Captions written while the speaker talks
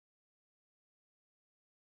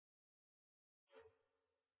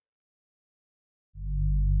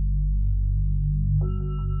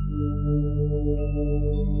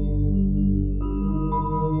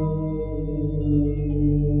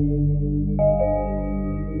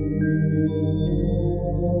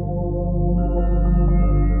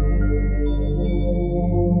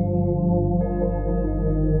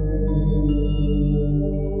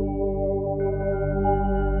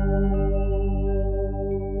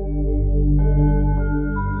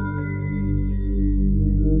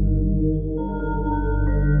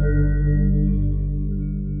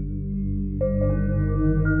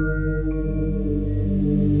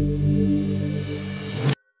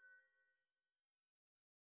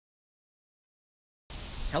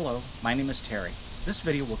Hello, my name is Terry. This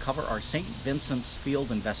video will cover our St. Vincent's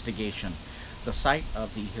field investigation, the site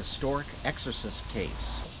of the historic exorcist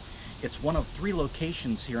case. It's one of 3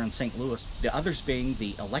 locations here in St. Louis, the others being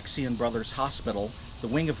the Alexian Brothers Hospital, the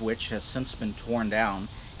wing of which has since been torn down,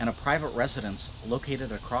 and a private residence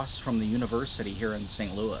located across from the university here in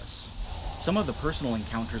St. Louis. Some of the personal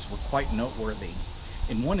encounters were quite noteworthy.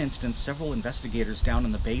 In one instance, several investigators down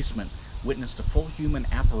in the basement witnessed a full human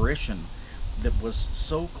apparition that was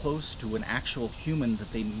so close to an actual human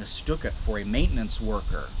that they mistook it for a maintenance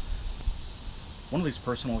worker. One of these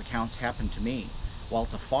personal accounts happened to me while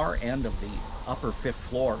at the far end of the upper 5th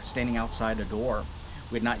floor, standing outside a door.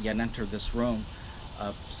 We had not yet entered this room.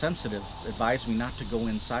 A sensitive advised me not to go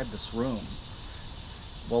inside this room.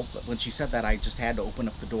 Well, when she said that, I just had to open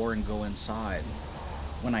up the door and go inside.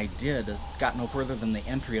 When I did, it got no further than the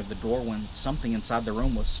entry of the door when something inside the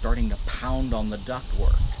room was starting to pound on the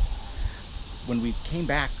ductwork. When we came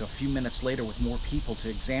back a few minutes later with more people to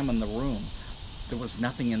examine the room, there was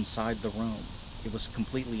nothing inside the room. It was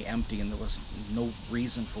completely empty and there was no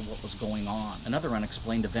reason for what was going on. Another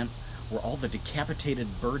unexplained event were all the decapitated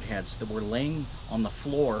bird heads that were laying on the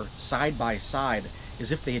floor side by side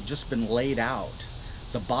as if they had just been laid out.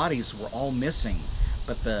 The bodies were all missing,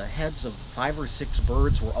 but the heads of 5 or 6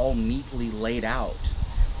 birds were all neatly laid out.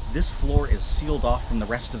 This floor is sealed off from the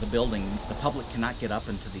rest of the building. The public cannot get up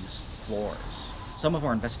into these floors. Some of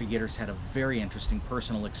our investigators had a very interesting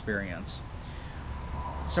personal experience.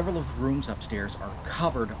 Several of the rooms upstairs are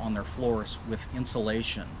covered on their floors with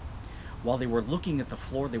insulation. While they were looking at the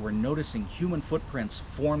floor, they were noticing human footprints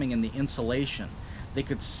forming in the insulation. They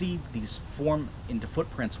could see these form into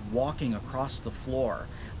footprints walking across the floor,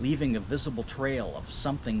 leaving a visible trail of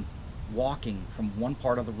something walking from one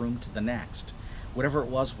part of the room to the next. Whatever it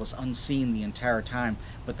was unseen the entire time,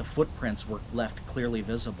 but the footprints were left clearly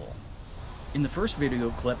visible. In the first video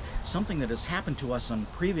clip, something that has happened to us on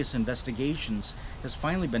previous investigations has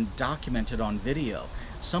finally been documented on video.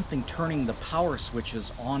 Something turning the power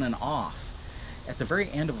switches on and off. At the very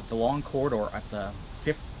end of the long corridor at the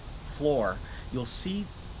 5th floor, you'll see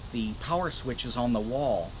the power switches on the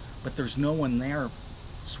wall, but there's no one there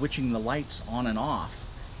switching the lights on and off.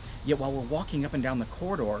 Yet while we're walking up and down the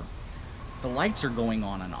corridor, the lights are going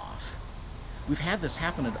on and off. We've had this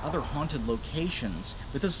happen at other haunted locations,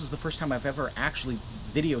 but this is the first time I've ever actually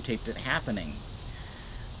videotaped it happening.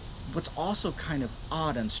 What's also kind of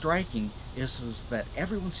odd and striking is that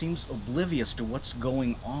everyone seems oblivious to what's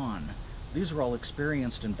going on. These are all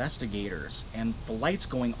experienced investigators, and the lights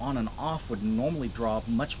going on and off would normally draw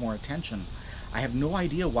much more attention. I have no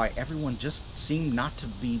idea why everyone just seemed not to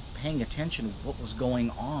be paying attention to what was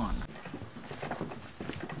going on.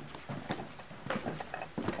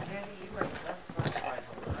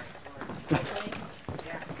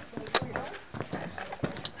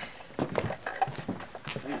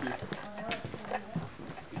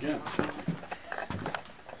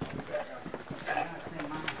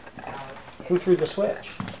 Who threw the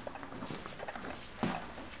switch?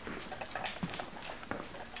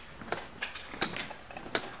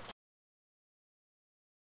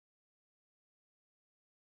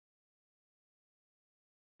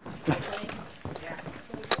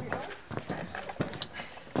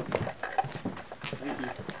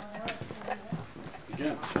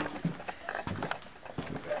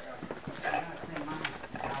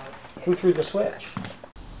 Who threw the switch?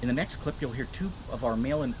 In the next clip, you'll hear 2 of our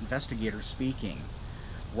male investigators speaking.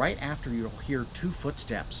 Right after, you'll hear 2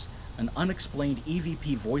 footsteps. An unexplained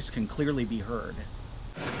EVP voice can clearly be heard.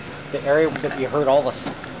 The area that we heard all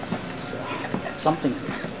this, something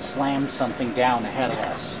slammed something down ahead of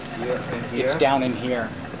us. It's down in here.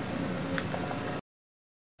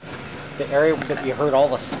 The area that we heard all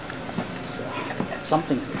this,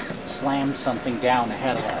 something slammed something down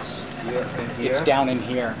ahead of us. It's down in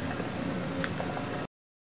here.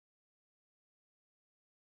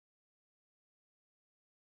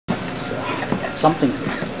 Something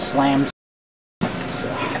slams.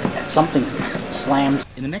 Something slams.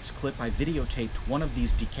 In the next clip, I videotaped one of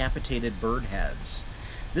these decapitated bird heads.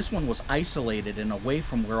 This one was isolated and away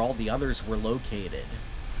from where all the others were located.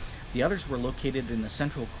 The others were located in the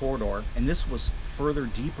central corridor, and this was further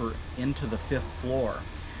deeper into the 5th floor.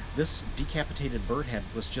 This decapitated bird head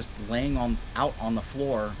was just laying out on the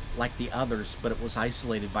floor like the others, but it was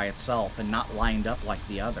isolated by itself and not lined up like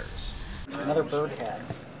the others. Another bird head.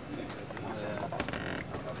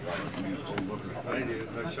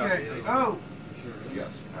 Okay. Oh!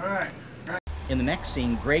 Yes. All right. In the next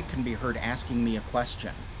scene, Greg can be heard asking me a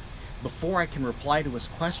question. Before I can reply to his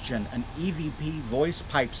question, an EVP voice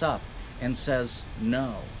pipes up and says,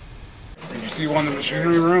 "No." Did you see one of the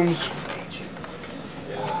machinery rooms?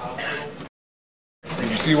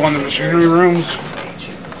 See one of the machinery rooms?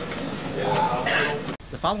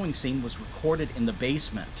 The following scene was recorded in the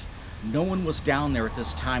basement. No one was down there at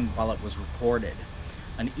this time while it was recorded.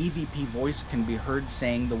 An EVP voice can be heard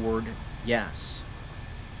saying the word yes.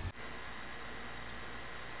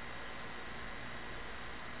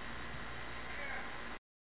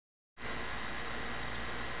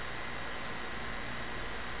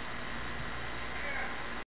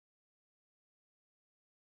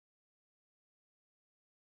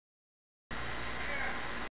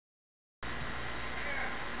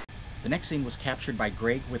 The next scene was captured by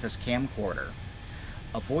Greg with his camcorder.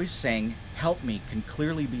 A voice saying, "Help me," can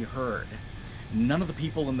clearly be heard. None of the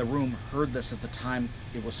people in the room heard this at the time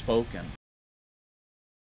it was spoken.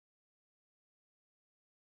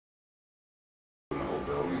 The whole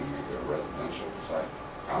building and make it a residential site.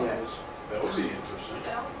 Yes, that would be interesting.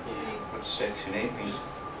 What's Section 8 means?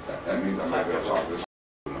 That means I'm not going to talk this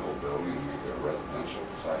the whole building and make it a residential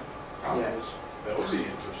site. Yes, that would be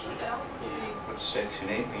interesting. What's Section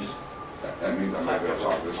 8 means? That means I'm not going to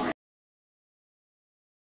talk this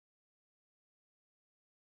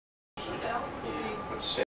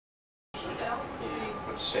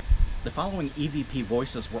The following EVP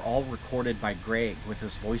voices were all recorded by Greg with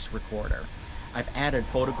his voice recorder. I've added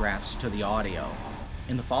photographs to the audio.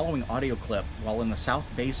 In the following audio clip, while in the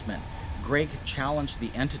south basement, Greg challenged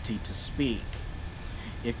the entity to speak.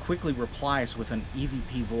 It quickly replies with an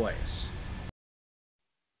EVP voice.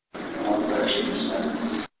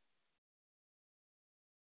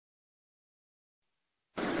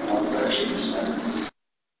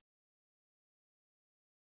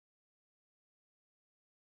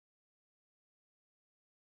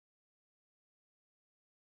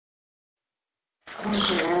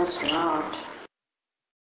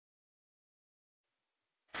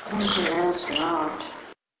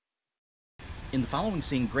 In the following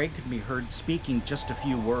scene, Greg can be heard speaking just a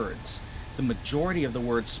few words. The majority of the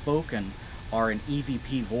words spoken are an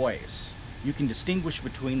EVP voice. You can distinguish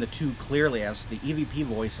between the two clearly as the EVP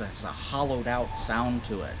voice has a hollowed out sound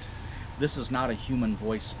to it. This is not a human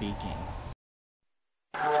voice speaking.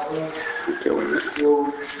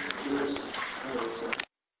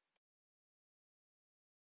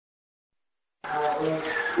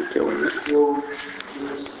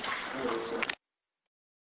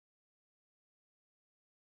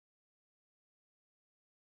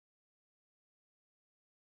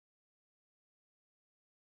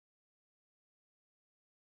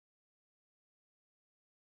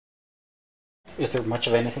 Is there much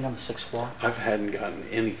of anything on the 6th floor? I hadn't gotten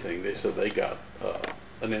anything. They said they got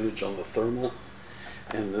an image on the thermal,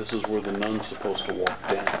 and this is where the nun's supposed to walk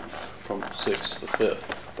down from the 6th to the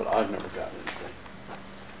 5th, but I've never gotten anything.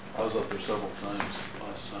 I was up there several times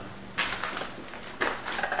last time.